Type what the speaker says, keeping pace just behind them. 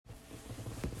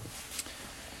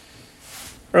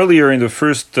Earlier in the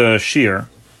first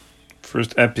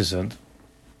first episode,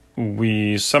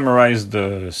 we summarized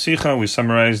the Sikha, we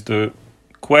summarized the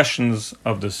questions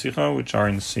of the Sikha, which are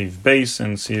in Seif Beis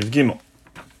and Seif Gimel.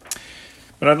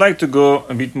 But I'd like to go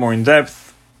a bit more in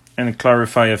depth and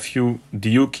clarify a few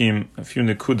diukim, a few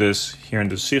nekudas here in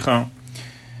the Sikha.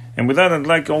 And with that, I'd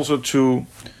like also to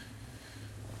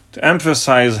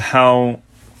emphasize how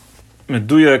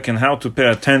meduyak and how to pay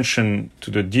attention to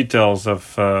the details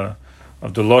of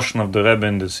the Lashon of the Rebbe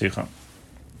in the Sikha.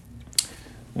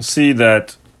 We'll see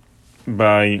that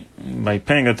by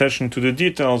paying attention to the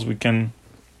details, we can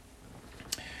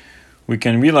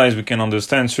realize, we can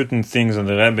understand certain things that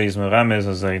the Rebbe is meramez,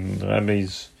 as the Rebbe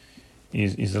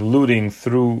is alluding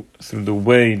through the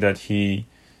way that he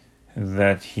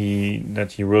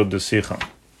wrote the Sikha.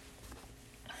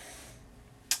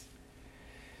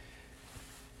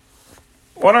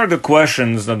 What are the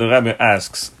questions that the Rebbe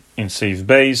asks in Seif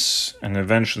Beis and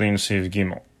eventually in Seif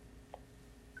Gimel?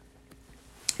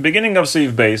 Beginning of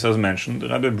Seif Beis, as mentioned, the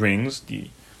Rebbe brings the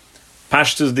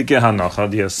Pashtus Dike Hanocha,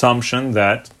 the assumption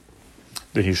that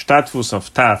the Hishtatvus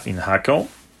of Taf in Hakel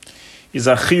is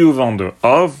a chiyuv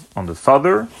on the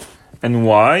father, and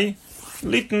why?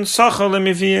 Liten Sacha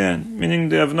Lemivien, meaning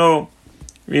they have no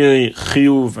really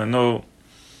chiyuv and no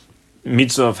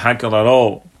mitzvah of Hakel at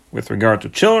all with regard to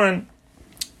children.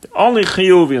 The only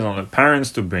chiyuv is on the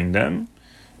parents to bring them.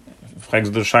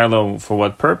 Frags the Shiloh, for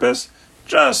what purpose?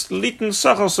 Just liten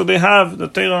sachar, so they have, the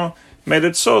Torah made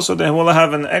it so they will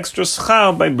have an extra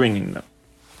schar by bringing them.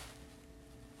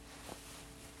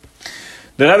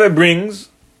 The Rebbe brings,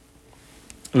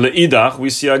 le'idach, we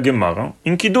see a Gemara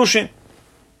in Kiddushin.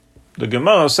 The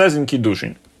Gemara says in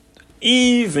Kiddushin,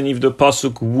 even if the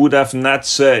Pasuk would have not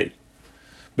say,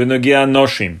 B'nogea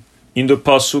Noshim, in the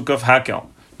Pasuk of Hakel,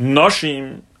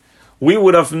 Noshim, we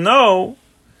would have known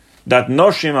that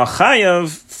Noshim are chayav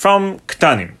from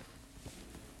Ktanim.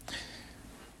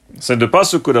 So the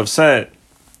Pasuk could have said,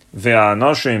 Ve'a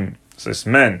Noshim, says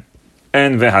men,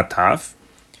 and Ve'hataf,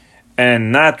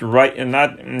 and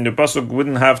the Pasuk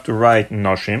wouldn't have to write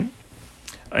Noshim.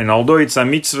 And although it's a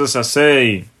mitzvah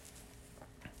sasei,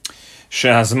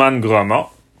 Shehazman Grama,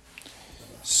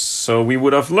 so we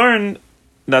would have learned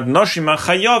that Noshim are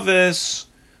chayaves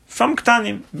from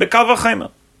Ktanim, B'kal v'chaymer.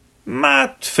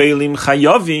 Mat feilim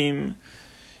chayavim,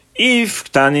 if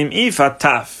Ktanim, if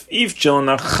Ataf, if children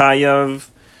are chayav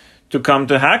to come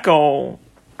to Hakel,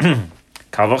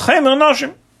 Kal v'chaymer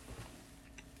Noshim.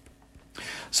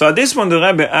 So at this point, the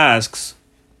Rebbe asks,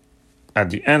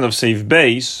 at the end of Seif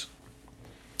Beis,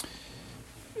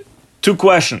 two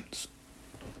questions.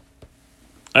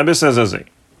 Rebbe says as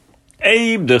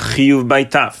Eib de chiyuv by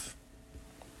Taf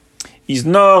is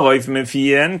no roif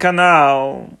mefien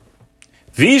kanal.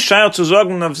 Wie scheint zu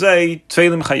sagen auf sei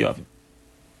Tfeilim chayavim?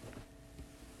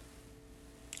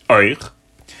 Euch,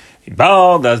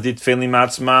 bald as die Tfeilim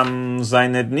atzmam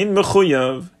seien nicht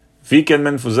mechuyev, wie kann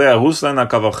man für sei Ruslan a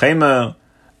kavachemer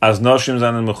as Noshim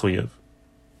seien mechuyev?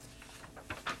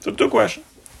 So two questions.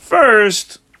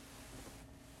 First,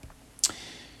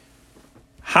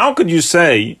 how could you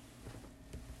say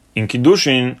in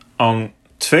Kiddushin on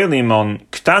Tfeilim on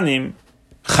Ktanim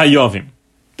chayavim?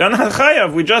 They're not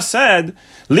chayav. We just said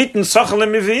liten sachar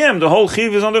lemiviem. The whole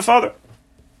chiv is on the father.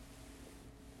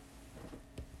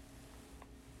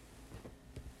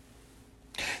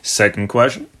 Second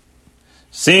question: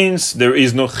 since there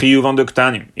is no chiyuv on the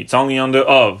ktanim, it's only on the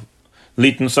of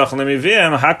liten sachar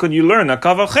lemiviem. How could you learn a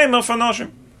kal v'chaymer for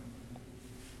noshim?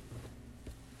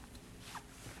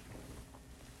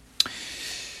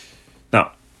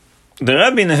 Now, the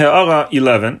Rebbe in Ha'ara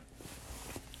 11,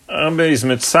 Rebbe is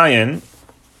metzayin.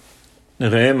 That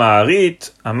the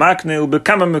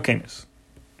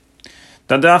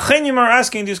Achenim are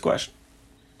asking this question.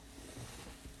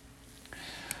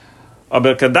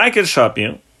 Aber Kadaiker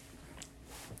Shapir,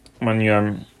 when you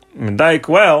are Medaik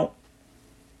well,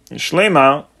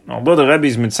 Shlema, although the Rebbe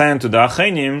is Mitzayan to the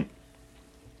Achenim,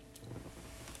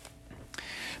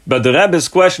 but the Rebbe's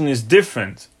question is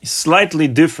different, is slightly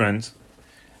different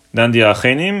than the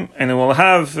Achenim, and it will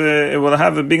have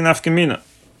a big nafkemina.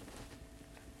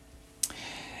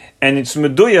 And it's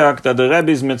meduyak that the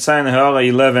Rebbe is Metzayin Ha'ara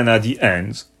 11 at the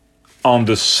end on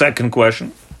the second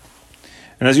question.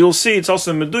 And as you'll see, it's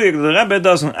also meduyak that the Rebbe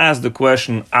doesn't ask the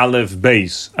question Aleph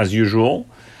Beis as usual,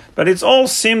 but it all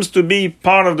seems to be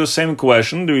part of the same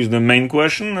question. There is the main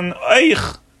question, and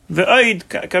Eich ve'Eid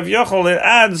Kavyachol, it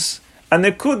adds a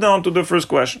nekuda onto the first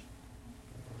question.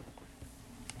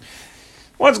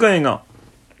 What's going on?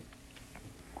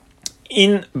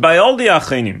 By all the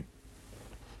Achenim,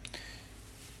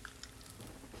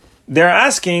 they're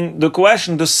asking the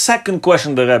question, the second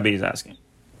question the Rebbe is asking.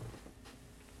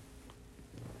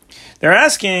 They're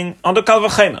asking on the Kal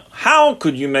V'chemer. How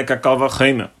could you make a Kal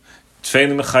V'chemer?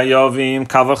 Tfeilim Chayavim,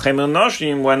 Kal V'chemer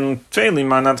Noshim, when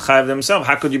Tfeilim are not Chayav themselves.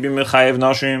 How could you be Mechayev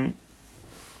Noshim?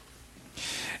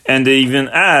 And they even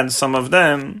add, some of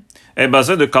them, the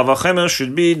Kal V'chemer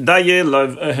should be Daye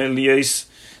Lav Elias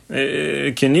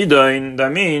Kenidain.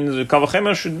 That means the Kal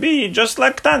V'chemer should be just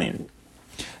like Tanim.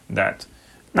 That.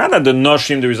 Not that the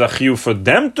Noshim, there is a chiyuv for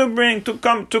them to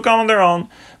come on their own,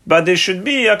 but there should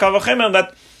be a Kal V'chemer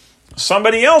that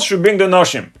somebody else should bring the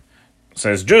Noshim.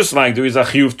 So it's just like there is a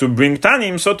chiyuv to bring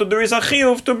Tanim, so there is a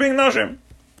chiyuv to bring Noshim.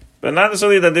 But not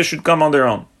necessarily that they should come on their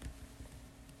own.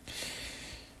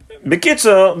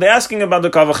 Bekitzer, they're asking about the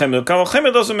Kal V'chemer. Kal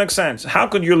V'chemer doesn't make sense. How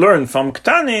could you learn from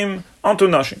Ktanim onto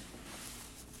Noshim?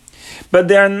 But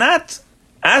they are not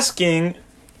asking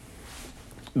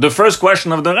the first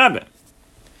question of the Rebbe.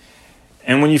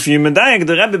 And when you medayek,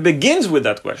 the Rebbe begins with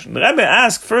that question. The Rebbe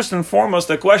asks first and foremost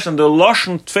the question: the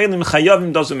Lashon Tfeilim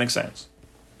Chayavim doesn't make sense.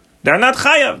 They're not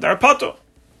Chayav; they're Pato.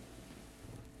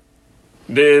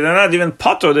 They're not even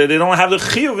Pato. They don't have the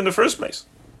Chiyuv in the first place.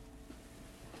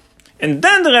 And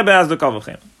then the Rebbe asks the Kal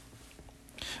V'chemer.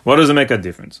 What does it make a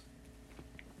difference?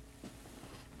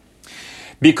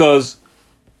 Because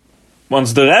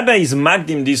once the Rebbe is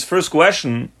magdim this first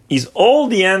question, is all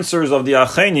the answers of the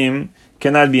Achenim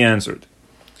cannot be answered.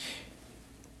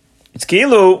 It's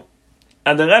Kilu,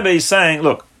 and the Rebbe is saying,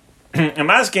 look, I'm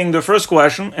asking the first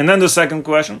question, and then the second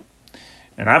question,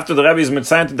 and after the Rebbe is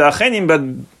mitzayin to the Achenim, but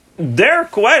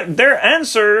their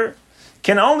answer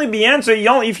can only be answered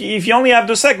if you only have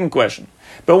the second question.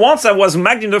 But once I was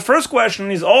magdim the first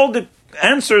question, is all the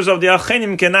answers of the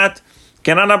Achenim cannot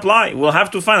apply. We'll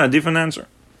have to find a different answer.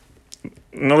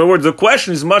 In other words, the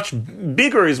question is much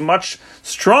bigger, is much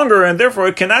stronger, and therefore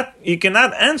you cannot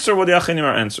answer what the Achenim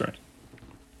are answering.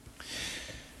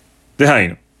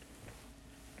 The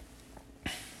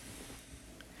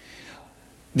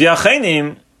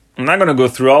Achenim, I'm not going to go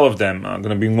through all of them. I'm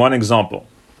going to bring one example.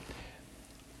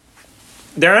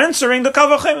 They're answering the Kal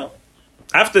V'chemer.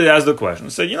 After they ask the question, they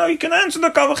say, you can answer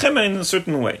the Kal V'chemer in a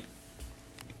certain way.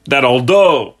 That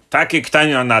although Taki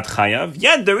K'tani are not Chayav,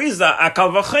 yet there is a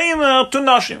Kal V'chemer to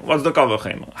Noshim. What's the Kal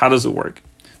V'chemer? How does it work?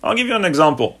 I'll give you an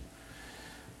example.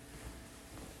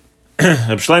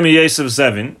 Reb Shlomo Yosef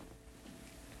Zevin,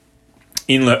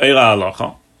 in Le'era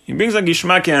Halacha, he brings a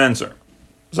Gishmaki answer.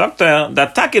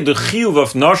 That Taki the Chiyuv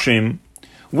of Noshim,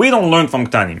 we don't learn from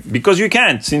K'tanim, because you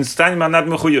can't, since K'tanim are not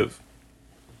Mechuyuv.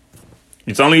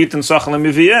 It's only Yitin Sachal and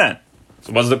Miviyeh.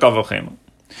 So what's the Kal V'chemer?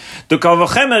 The Kal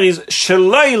V'chemer is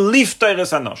Sheloi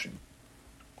Lifteres HaNoshim.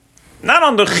 Not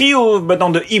on the Chiyuv, but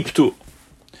on the Iptu.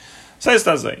 Says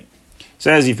Tazay.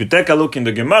 Says, if you take a look in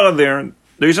the Gemara there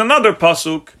is another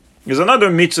pasuk, there's another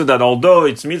mitzvah that although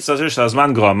it's mitzvah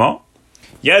Shazman Grama,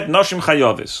 yet Noshim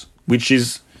Chayavis,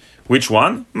 which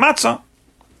one? Matzah.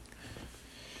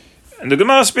 And the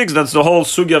Gemara speaks, that's the whole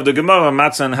sugi of the Gemara,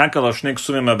 Matzah and Hakel of Shnei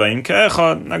Ksuvim Abayim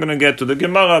Ke'echad. I'm not going to get to the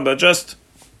Gemara, but just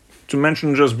to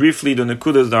mention just briefly the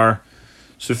nekudas that are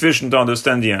sufficient to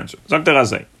understand the answer. Dr.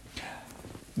 Razay.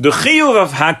 The chiyuv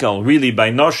of Hakel, really,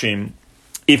 by Noshim,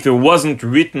 if it wasn't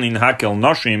written in Hakel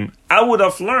Noshim, I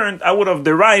would have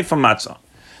derived from Matzah.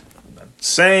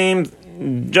 Same,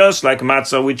 just like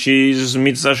Matzah, which is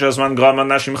Mitzvah Shazman Grama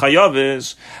Nashim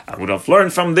Chayavis, I would have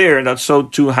learned from there that so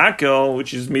to Hakel,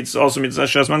 which is also Mitzvah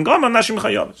Shazman Grama Nashim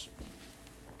Chayavis.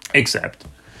 Except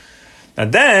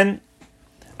that then,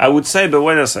 I would say, but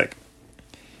wait a sec.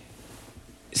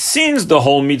 Since the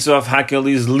whole mitzvah of Hakel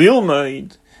is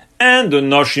Lilmaid, and the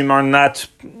Noshim are not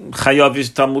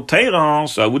Chayavis Talmud Torah,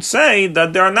 so I would say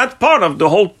that they are not part of the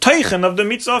whole Teichen of the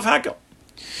mitzvah of Hakel.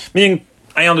 Meaning,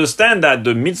 I understand that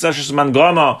the mitzvah Shesman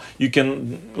Grama, you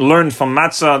can learn from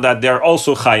Matzah that they are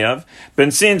also Chayav,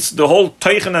 but since the whole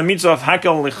Teichen and mitzvah of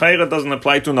Hakel L'chaira doesn't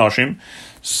apply to Noshim,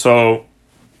 so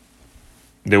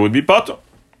they would be Pato.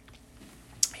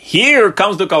 Here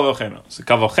comes the Kal V'chemer. So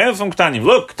Kal V'chemer from K'tanim.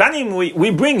 Look, K'tanim, we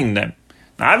bring in them.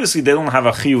 Now, obviously, they don't have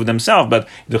a chiyuv themselves, but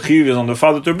the chiyuv is on the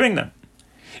father to bring them.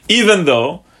 Even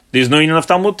though there's no union of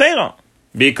Talmud Torah,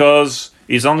 because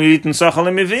it's only written Sachal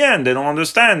and Mivien, they don't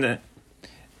understand it.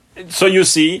 So you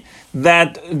see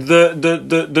that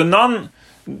the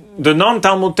non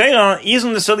Talmud Torah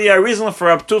isn't necessarily a reason for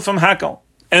Abtu from Hakel,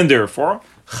 and therefore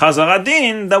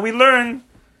Chazaradin that we learn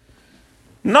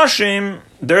Noshim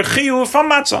their chiyuv from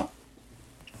Matzah.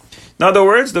 In other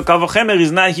words, the Kal V'chemer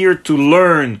is not here to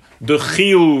learn the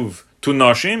chiyuv to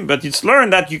Noshim, but it's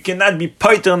learned that you cannot be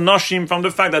paiter Noshim from the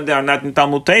fact that they are not in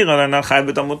Talmud Torah, they're not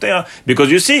chayav b'Talmud Torah,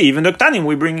 because you see, even the K'tanim,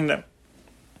 we bring in them.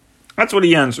 That's what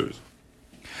he answers.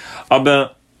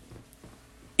 But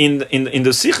in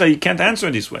the Sikha, you can't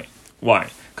answer this way. Why?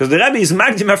 Because the Rebbe is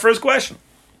magdim my first question.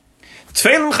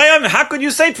 Tfeilim chayavim. How could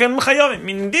you say tfeilim chayavim?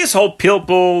 Meaning this whole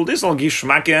pilpul, this whole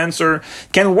gishmak answer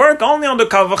can work only on the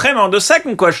kavachem, on the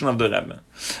second question of the Rebbe,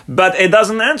 but it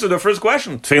doesn't answer the first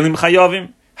question. Tfeilim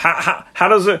chayavim. How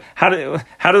does it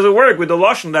work with the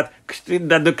lashon that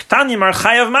the ktanim are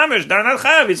chayav mamish? They're not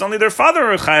chayav. It's only their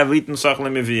father are chayav litin sach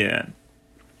lemiviyen.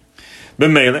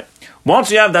 B'meile,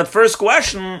 once you have that first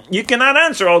question, you cannot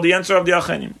answer all the answer of the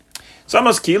achenim.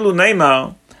 Samas kilu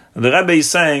neima. The Rebbe is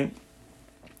saying,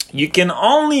 you can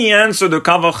only answer the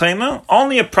kavachema,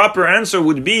 only a proper answer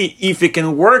would be if it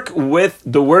can work with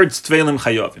the words tvelim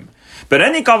chayovim. But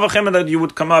any kavachema that you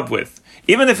would come up with,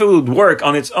 even if it would work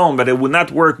on its own, but it would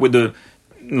not work with the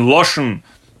loshon,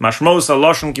 mashmos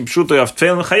loshon kipshuto of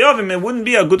tvelim chayovim, it wouldn't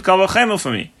be a good kavachema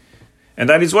for me. And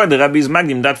that is why the Rabbi is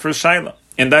magdim that first shaila.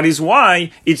 And that is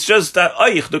why it's just that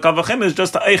oich, the kavachema is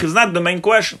just a oich, is not the main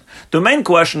question. The main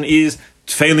question is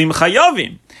tvelim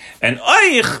chayovim. And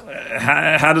oich,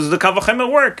 how does the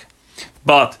kavachema work?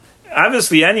 But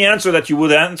obviously, any answer that you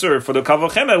would answer for the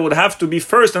kavachema would have to be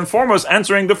first and foremost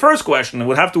answering the first question. It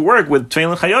would have to work with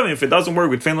tefillin chayavim. If it doesn't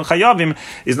work with tefillin chayavim,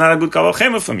 it's not a good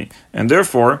kavachema for me, and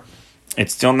therefore,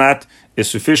 it's still not a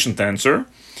sufficient answer.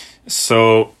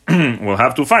 So we'll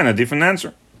have to find a different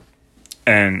answer.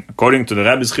 And according to the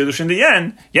Rabbi's Chidush in the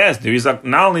end, yes, there is not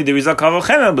only there is a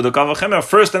kavachema, but the kavachema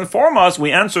first and foremost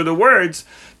we answer the words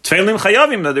tefillin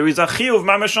chayavim, that there is a chiyuv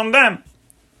mamash on them,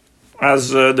 as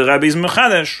the Rabbi is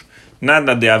mechadesh. Not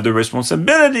that they have the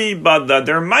responsibility, but that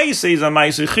their ma'ase is a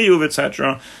ma'ase chiyuv,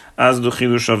 etc., as the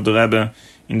chidush of the Rebbe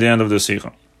in the end of the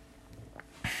Sikha.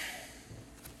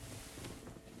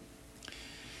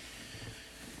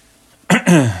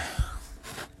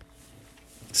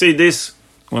 See this,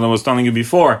 what I was telling you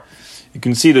before, you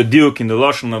can see the diuk in the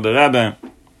lashon of the Rebbe.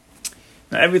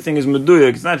 Now, everything is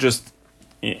meduyuk. It's not just,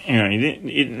 he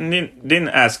didn't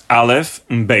ask aleph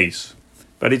and beis,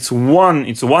 but it's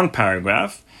one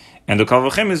paragraph. And the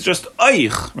kavachem is just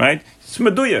oich, right? It's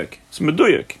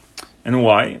meduyek. And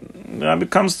why? The Rabbi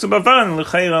comes to Bavaran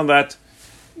l'cheira that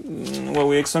what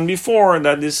we explained before,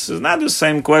 that this is not the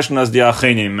same question as the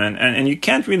achenim, and you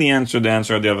can't really answer the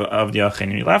answer of the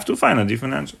achenim. You'll have to find a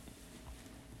different answer.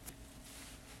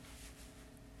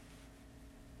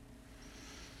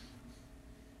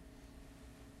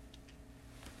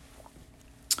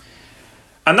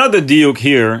 Another diuk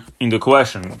here in the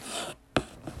question,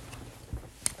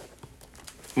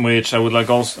 which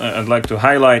I'd like to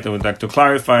highlight, I would like to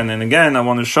clarify, and then again, I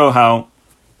want to show how,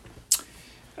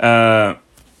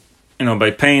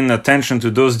 by paying attention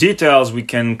to those details, we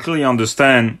can clearly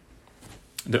understand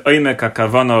the oimek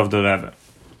hakavana of the Rebbe.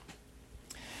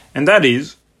 And that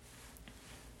is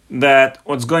that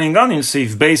what's going on in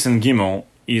Seif Beis and Gimel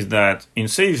is that in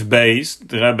Seif Beis,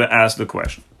 the Rebbe asked the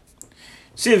question.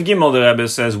 Seif Gimel, the Rebbe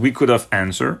says, we could have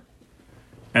answered.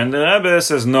 And the Rebbe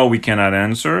says, no, we cannot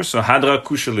answer. So, Hadra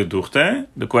Kusha Leduchte,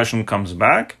 the question comes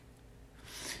back.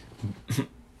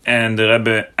 And the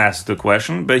Rebbe asks the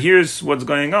question. But here's what's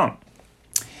going on.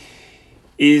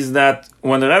 Is that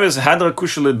when the Rebbe says, Hadra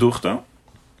Kusha Leduchte,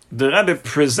 the Rebbe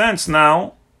presents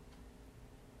now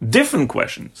different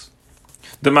questions.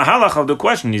 The mahalach of the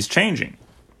question is changing.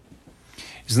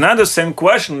 It's not the same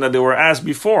question that they were asked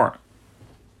before.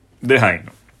 Dehainu.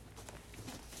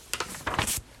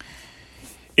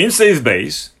 In Seif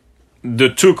Beis, the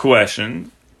two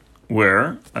questions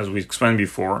were, as we explained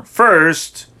before,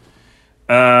 first,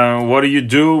 what do you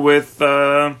do with,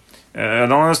 I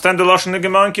don't understand the Lashon of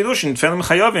Gemara and Kiddushin, Tefillim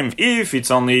Chayovim, if it's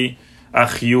only a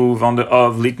chiyuv on the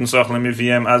of Litin Soch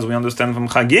Lemiviem, as we understand from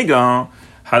Chagiga,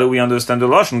 how do we understand the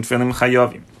Lashon Tefillim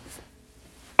Chayovim?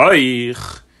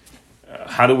 Oich,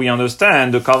 how do we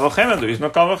understand the Kavachem? There is no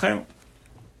Kavachem.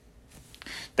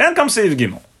 Then comes Seif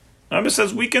Gimel. Rabbi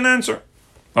says, we can answer.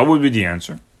 What would be the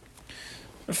answer?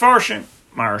 Mefarshim,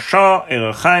 Maharsha,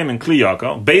 Erechaim, and Kli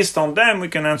Yakar. Based on them, we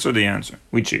can answer the answer,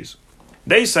 which is,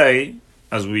 they say,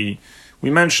 as we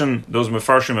mentioned those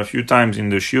Mefarshim a few times in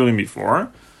the Shiurim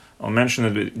before, I'll mention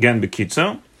it again,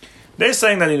 Bekitzer. They're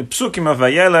saying that in Psukim of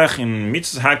Vayelech, in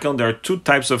Mitzvah Hakel, there are two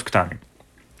types of Ktanim.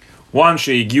 One,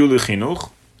 She'igiu Lechinuch,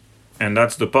 and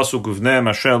that's the Pasuk of Ne'em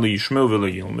Asher Yishmeu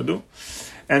V'lo Yilmedu.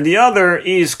 And the other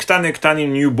is Ktane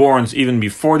Ktanim, newborns, even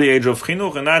before the age of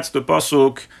Chinuch, and that's the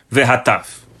Pasuk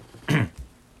Vehataf.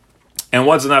 And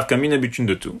what's the nafkamina between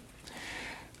the two?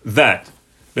 That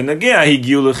Benagea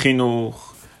Higiu Lechinuch,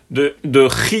 the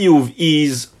chiyuv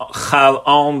is chal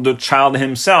on the child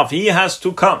himself. He has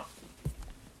to come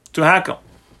to Hakel.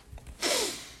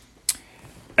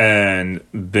 And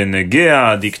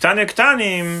Benagea Diktane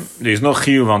Ktanim, there is no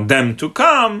chiyuv on them to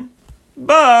come,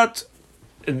 but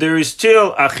there is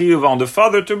still a chiyuv on the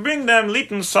father to bring them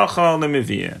litin sachar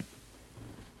lemivien.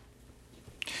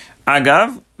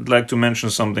 Agav, I'd like to mention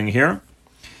something here,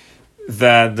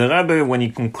 that the Rebbe, when he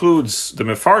concludes the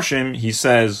Mefarshim, he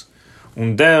says,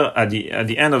 Under at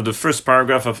the end of the first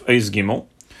paragraph of Eis Gimel,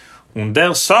 Under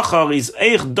sachar is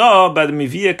eich da bad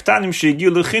mivie ktanim shegiu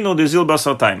lechino de zil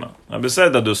basar taima. Rebbe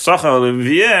said that the sachar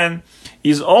levien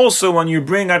is also when you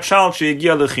bring a child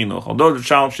shegiu lechinuch. Although the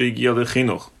child shegiu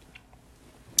lechinuch,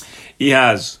 he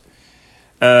has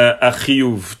a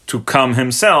chiyuv to come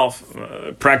himself.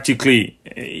 Practically,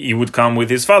 he would come with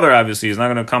his father. Obviously, he's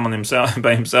not going to come on himself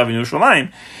by himself in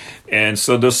Yerushalayim, and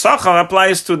so the sachar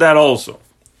applies to that also.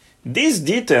 This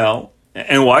detail,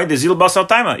 and why the zil basar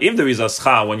taima? If there is a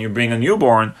scha when you bring a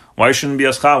newborn, why shouldn't be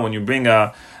a scha when you bring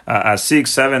a 6,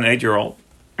 7, 8-year-old?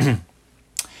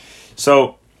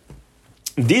 So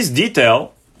this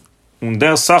detail,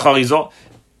 their sachar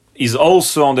is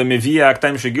also on the Mevia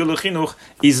Aktaim Shegiu Lechinuch,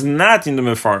 is not in the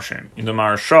Mefarshim. In the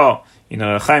Maharsha, in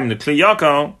the Chaim, the Kli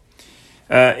Yaakov,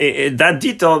 that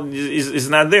detail is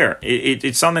not there.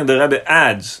 It's something the Rebbe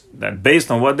adds, that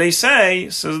based on what they say,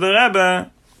 says the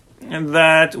Rebbe,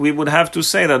 that we would have to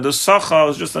say that the Sachar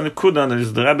is just an Nekuda, that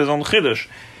is the Rebbe's own Chiddush,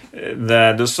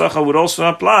 that the Sachar would also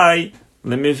apply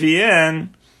the Mevien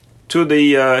to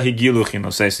the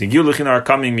Higiluchin. Says Higiluchin are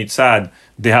coming mitzad,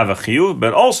 they have a chiyuv,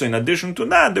 but also in addition to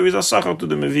that, there is a sachar to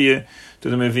the Mevia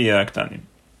Aktanim.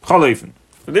 Choleifen.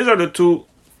 So these are the two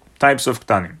types of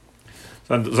Ktanim.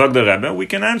 So Zog the Rebbe, we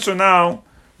can answer now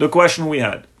the question we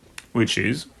had, which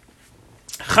is,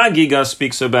 Chagiga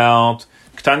speaks about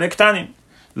Ktanim,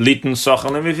 Litin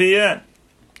Sachar Mevia,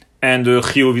 and the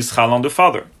chiyuv is chal on the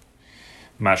father.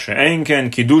 Mashe Enken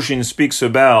Kiddushin speaks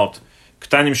about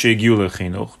Ktanim shegiu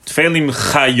lechinuch, tfelim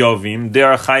chayovim, they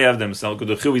are chayav themselves,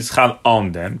 because the chiyuv is chal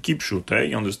on them, keep shute,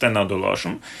 you understand now the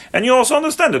lashon, and you also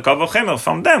understand the kal vachemer,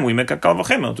 from them we make a kal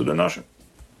vachemer to the nashon.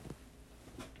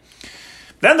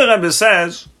 Then the Rebbe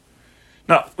says,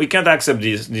 no, we can't accept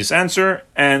this answer,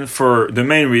 and for the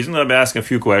main reason, the Rebbe asks a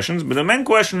few questions, but the main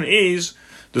question is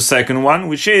the second one,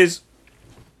 which is,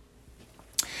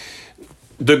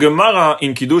 the Gemara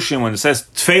in Kiddushin, when it says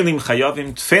tfelim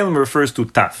chayovim, tfelim refers to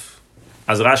taf.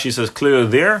 As Rashi says clearly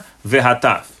there,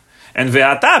 vehataf. And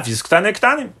vehataf is ktane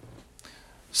ktanim.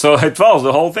 So it follows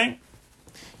the whole thing.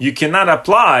 You cannot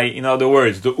apply, in other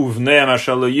words, the uvnei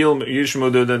mashal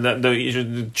yishmu,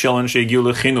 the children shegiu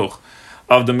lechinuch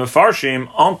of the Mefarshim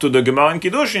onto the Gemara in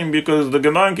Kiddushin, because the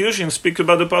Gemara in Kiddushin speaks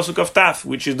about the pasuk of taf,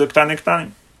 which is the ktane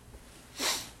ktanim.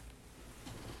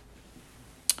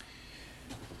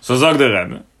 So Zog the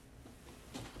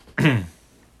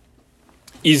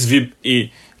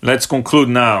Rebbe, let's conclude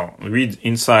now. Read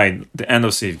inside the end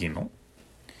of Seif Gimel.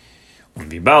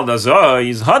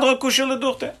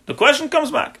 The question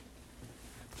comes back.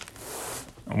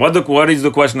 What is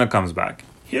the question that comes back?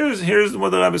 Here's what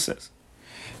the Rebbe says.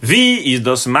 Wie ist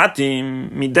das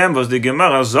matim mit dem, was die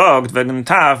Gemara sagt, wegen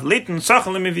Taf, litten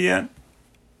Sachel im Mevien?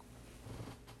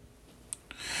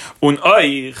 Und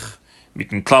euch, mit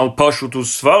dem Klal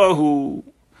Pashutus Svarahu,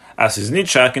 as is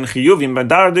nicht shaken chiyuvim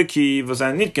badardeki, was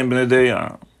er nicht ken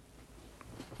b'nedeya.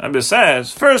 Rebbe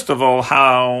says, first of all,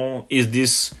 how is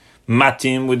this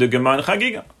matim with the Gemara in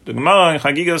Chagiga? The Gemara in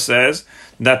Chagiga says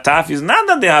that taf is not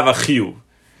that they have a chiyuv.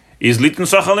 Is litten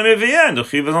sachal lemevien, the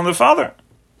chiyuv is on the father.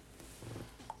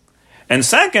 And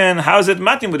second, how is it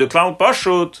matim with the klal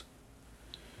pashut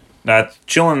that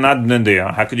children not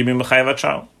b'nedeya? How could you be mechayev a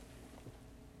child?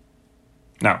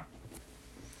 Now,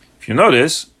 if you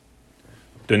notice,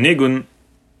 the nigun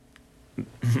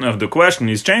of the question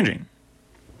is changing.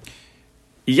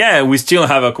 Yeah, we still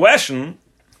have a question,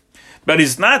 but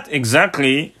it's not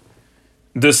exactly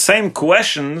the same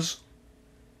questions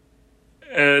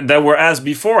that were asked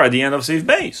before at the end of Seif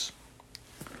Beis.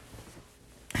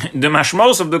 The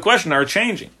mashmos of the question are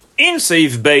changing. In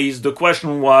Seif Beis, the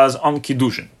question was on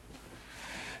Kiddushin.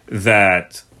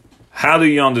 That, how do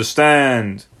you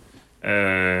understand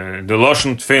the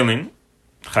Lashon Tefillin,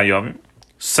 Chayovim?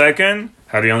 Second,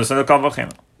 how do you understand the Kal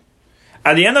Vachemer?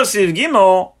 At the end of Seif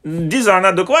Gimel, these are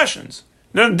not the questions.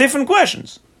 They're different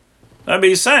questions. Rabbi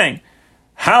is saying,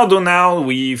 how do now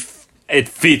it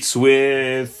fits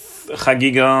with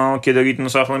Chagiga Kedarit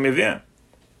Nusach Lemevien?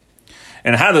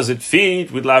 And how does it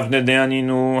fit with Lavne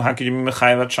Deaninu? How can you be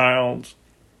Mechayev a child?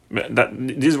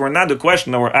 These were not the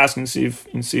questions that were asked in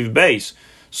Seif Beis.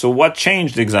 So what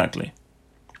changed exactly?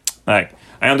 Like,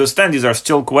 I understand these are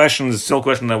still questions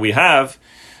that we have,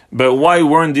 but why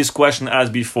weren't these questions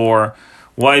asked before?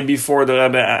 Why before the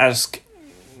Rebbe asked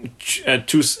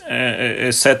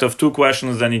a set of two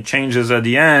questions, then he changes at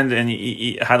the end, and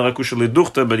he had Rakusha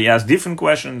Leduchta, but he asked different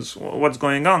questions? What's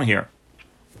going on here?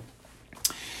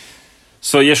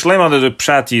 So Yeshlema, that the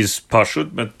pshat is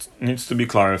pashut, but needs to be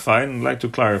clarified. I'd like to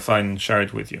clarify and share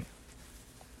it with you.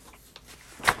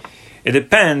 It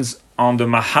depends on the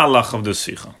mahalach of the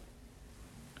sikha.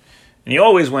 And you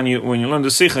always, when you learn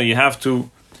the sikha, you have to,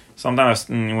 sometimes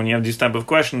when you have this type of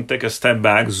question, take a step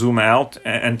back, zoom out,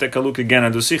 and take a look again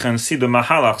at the sikha and see the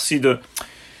mahalach, see the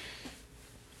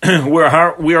where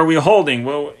are we holding?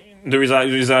 Well, there's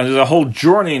a whole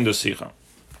journey in the sikha.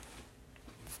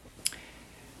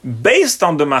 Based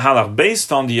on the mahalach,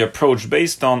 based on the approach,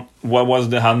 based on what was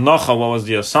the hanocha, what was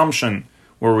the assumption,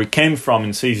 where we came from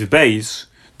in Seif Beis,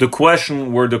 the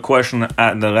question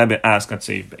the Rebbe asked at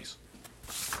Seif Beis.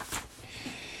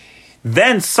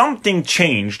 Then something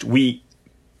changed. We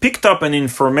picked up an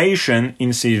information in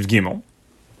Seif Gimel,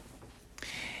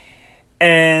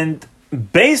 and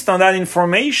based on that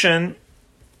information,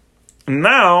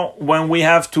 now when we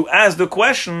have to ask the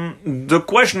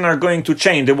question are going to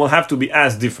change. They will have to be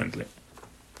asked differently.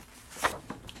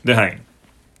 The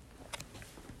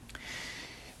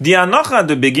hanocha at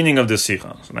the beginning of the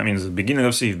sikha, so that means the beginning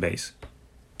of Seif Beis,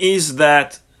 is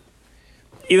that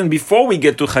even before we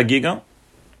get to Chagiga,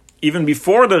 even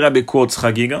before the Rebbe quotes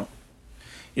Chagiga,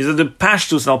 is that the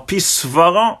Pashtus al Pi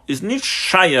Svara is not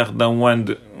shayach than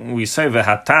when we say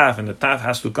v'hataf and the taf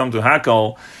has to come to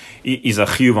Hakol, is a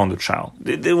chiyuv on the child.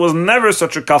 There was never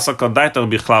such a kasaka daitar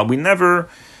bichlal. We never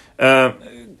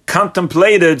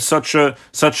contemplated such a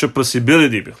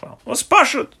possibility bichlal. It was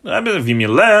pashut. The Rebbe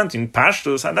v'milent in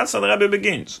Pashtus, and that's how the Rebbe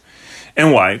begins.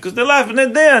 And why? Because the life you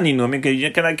cannot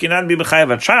be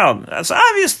b'chayav a child. That's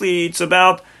obviously it's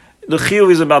about the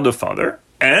chiyuv is about the father.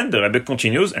 And the Rebbe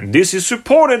continues, and this is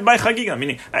supported by Chagiga.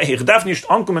 Meaning, ich darf nicht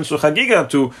ankommen zu Chagiga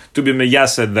to be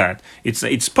meyased that. It's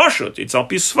pashut, it's al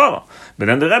pi svara. But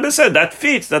then the Rebbe said, that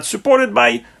fits, that's supported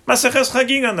by Maseches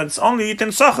Chagiga, that's only iten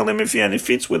sachal emifi, and it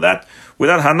fits with that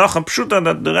hanacha pshuta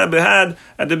that the Rebbe had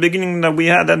at the beginning, that we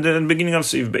had at the beginning of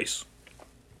Seif Beis.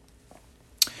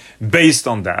 Based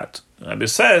on that, the Rebbe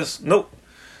says, no.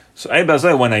 So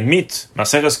when I meet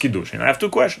Maseches Kiddushin, I have two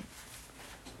questions.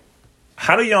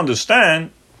 How do you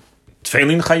understand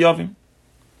Tfeilin Chayavim?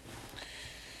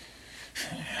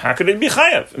 How could it be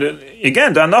Chayav?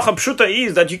 Again, the Hanocha Pshuta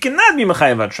is that you cannot be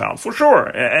Mechayav a child, for sure.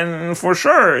 And for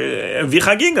sure,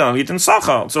 Vichagiga, Viten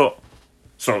Sachal. So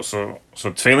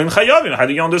Tfeilin Chayavim, how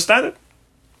do you understand it?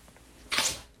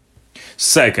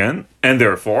 Second, and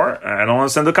therefore, I don't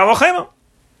understand the Kavachema.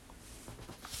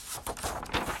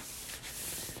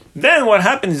 Then what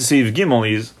happens in Seif Gimel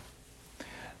is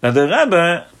that the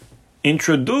Rebbe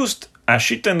introduced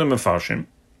Ashita and the Mefarshim,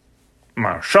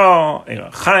 Marsha,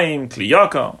 Erachaim,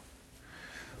 Kliyaka,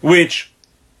 which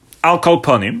Al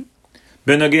Kolponim,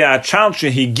 Benogea a child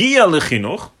shehigia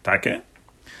lechinuch, take,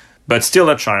 but still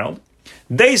a child,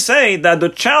 they say that the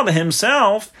child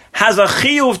himself has a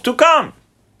chiyuv to come.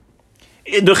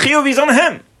 The chiyuv is on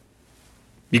him.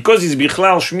 Because he's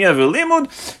bichlal shmiya velimud,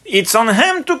 it's on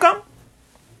him to come.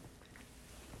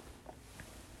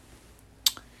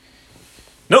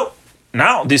 No.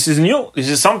 Now, this is new. This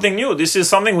is something new. This is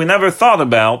something we never thought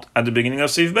about at the beginning of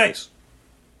Seif Beis.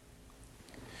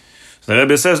 So the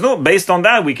Rebbe says, no, based on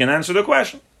that, we can answer the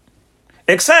question.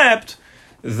 Except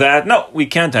that, no, we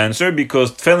can't answer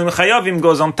because Tfelim Chayavim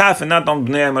goes on Taf and not on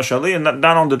Bnei Mashali and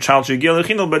not on the child Shigil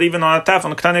Lechinol, but even on a Taf,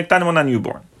 on Ktanim Ktanim, on a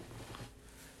newborn.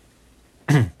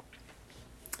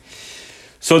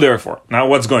 So therefore, now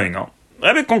what's going on? The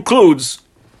Rebbe concludes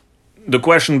the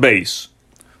question base.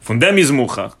 Von dem is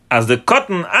muchach, as the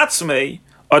cotton atzmei,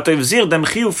 ot evzir dem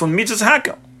chiyuv von mitzvahs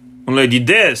hakel. Und le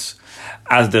des,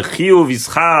 as the chiyuv is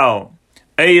chal,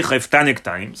 eich eftanik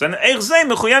time, then eich zeh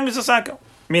mechuyam mitzvahs hakel.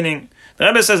 Meaning, the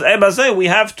Rebbe says, we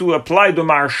have to apply the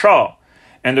marsha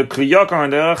and the kliyaka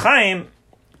and the rechaim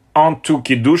onto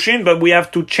kiddushin, but we have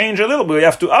to change a little bit, we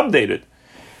have to update it.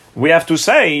 We have to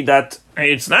say that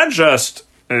it's not just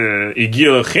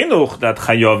igir chinuch that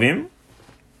chayovim,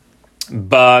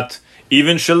 but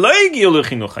even shaloi igir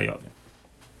chinuch chayovim.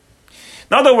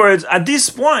 In other words, at this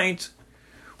point,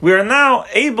 we are now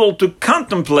able to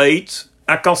contemplate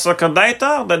a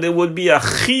kalsakadaita that there would be a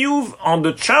chiyuv on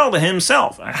the child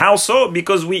himself. How so?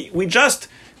 Because we just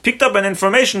picked up an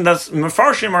information that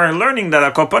Mefarshim are learning that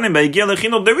a kopanim by igir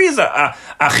chinuch there is a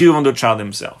chiyuv on the child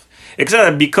himself. Except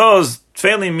that because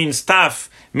tfeilim means taf,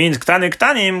 means ktanim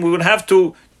ktanim, we would have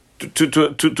to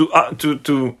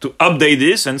update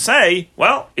this and say,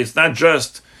 well, it's not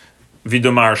just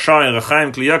Vidomar Shah and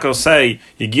Rechaim Kliyakar say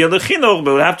Yigir Lechinuch,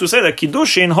 but we have to say that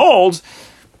Kiddushin holds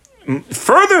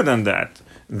further than that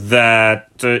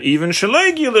even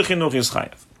Shalei Yigir Lechinuch is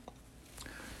Chayav.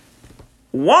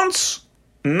 Once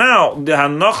now the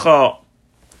Hanocha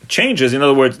changes, in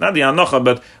other words, not the Hanocha,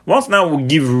 but once now we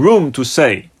give room to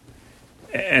say,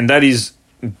 and that is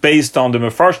based on the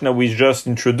Mefarshim that we just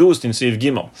introduced in Seif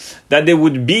Gimel, that there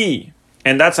would be,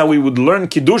 and that's how we would learn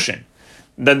Kiddushin,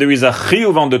 that there is a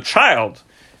chiyuv on the child,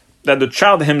 that the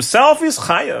child himself is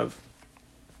chayav.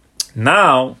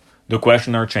 Now, the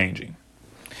questions are changing.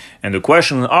 And the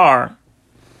questions are,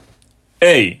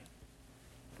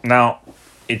 now,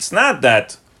 it's not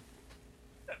that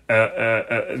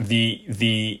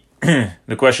the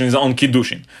question is on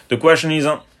Kiddushin. The question is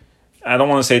on, I don't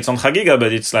want to say it's on Chagiga,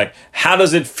 but it's like, how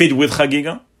does it fit with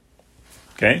Chagiga?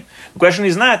 Okay? The question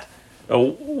is not,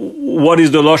 what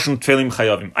is the Lashon Tfelim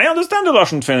Chayavim? I understand the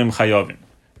Lashon Tfelim Chayavim,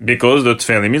 because the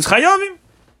Tfelim is Chayavim.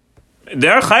 They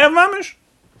are Chayav Mamish.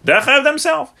 They are Chayav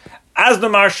themselves. As the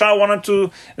Marsha wanted to,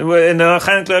 and the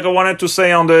Chaim Klerka wanted to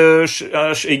say on the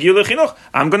Egil Chinuch,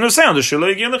 I'm going to say on the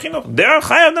Shelo Egil Chinuch, they are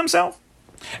Chayav themselves.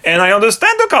 And I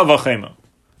understand the Kal Vachemer,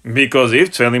 because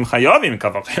if Tfelim Chayavim,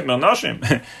 Kal Vachemer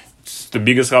Nashim, it's the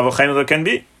biggest Kal Vachemer there can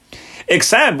be.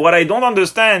 Except, what I don't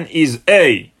understand is,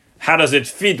 how does it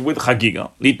fit with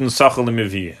Chagiga? Litin Sachel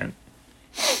Mevihen.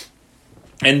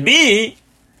 And B,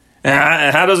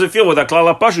 how does it feel with a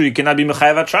Klal HaPashu? You cannot be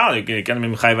Mechayev a child, you cannot be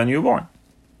Mechayev a newborn.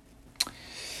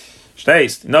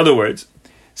 In other words,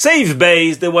 Seif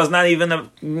Beis, there was not even a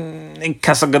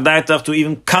kasagadaitach to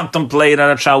even contemplate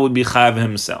that a child would be chayav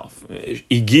himself. No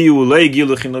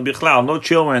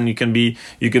children, you can be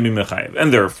mechayev,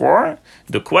 and therefore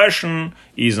the question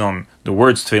is on the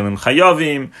words tefillim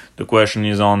chayavim. The question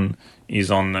is on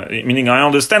meaning I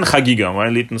understand chagiga,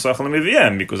 right?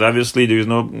 Because obviously there is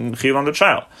no chiyuv on the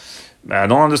child. I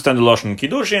don't understand the lashon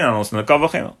kiddushin. I don't understand the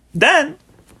kavachim. Then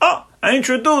I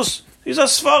introduce. There's a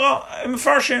svara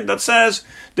Mefarshim that says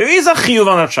there is a chiyuv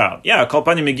on a child. Yeah, kol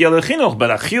panim megia lechinuch, but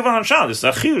a chiyuv on a child is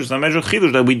a chiyuv, it's a measure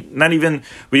chiyuv that we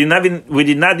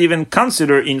did not even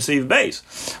consider in Seif Beis.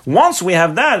 Once we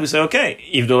have that, we say, okay,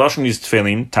 if the lashon is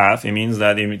tefillin taf, it means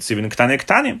that it's even ktane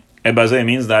ktanim. Ebazeh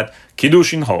means that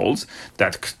kiddushin holds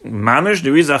that mamish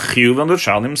there is a chiyuv on the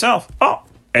child himself.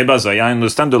 Ebazeh, I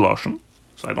understand the lashon.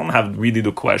 So I don't have really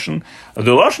the question of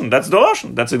the Lashon. That's the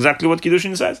Lashon. That's exactly what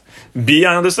Kiddushin says. B,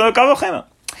 I understand the Kavachema.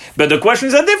 But the question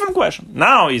is a different question.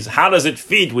 Now is, how does it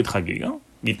fit with Chagiga?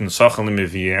 Gittin Sochel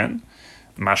Mevien.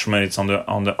 Mashma, it's on the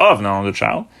of, not on the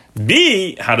child.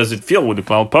 B, how does it feel with the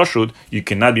Klal Pashut? You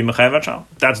cannot be Mechayev a child.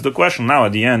 That's the question now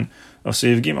at the end of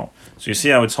Seif Gimel. So you see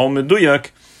how it's whole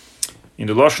Meduyak in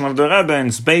the Lashon of the Rebbe, and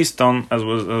it's based on, as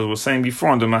was saying before,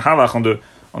 on the Mahalach,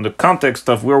 on the context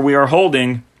of where we are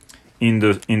holding in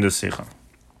the Sikha.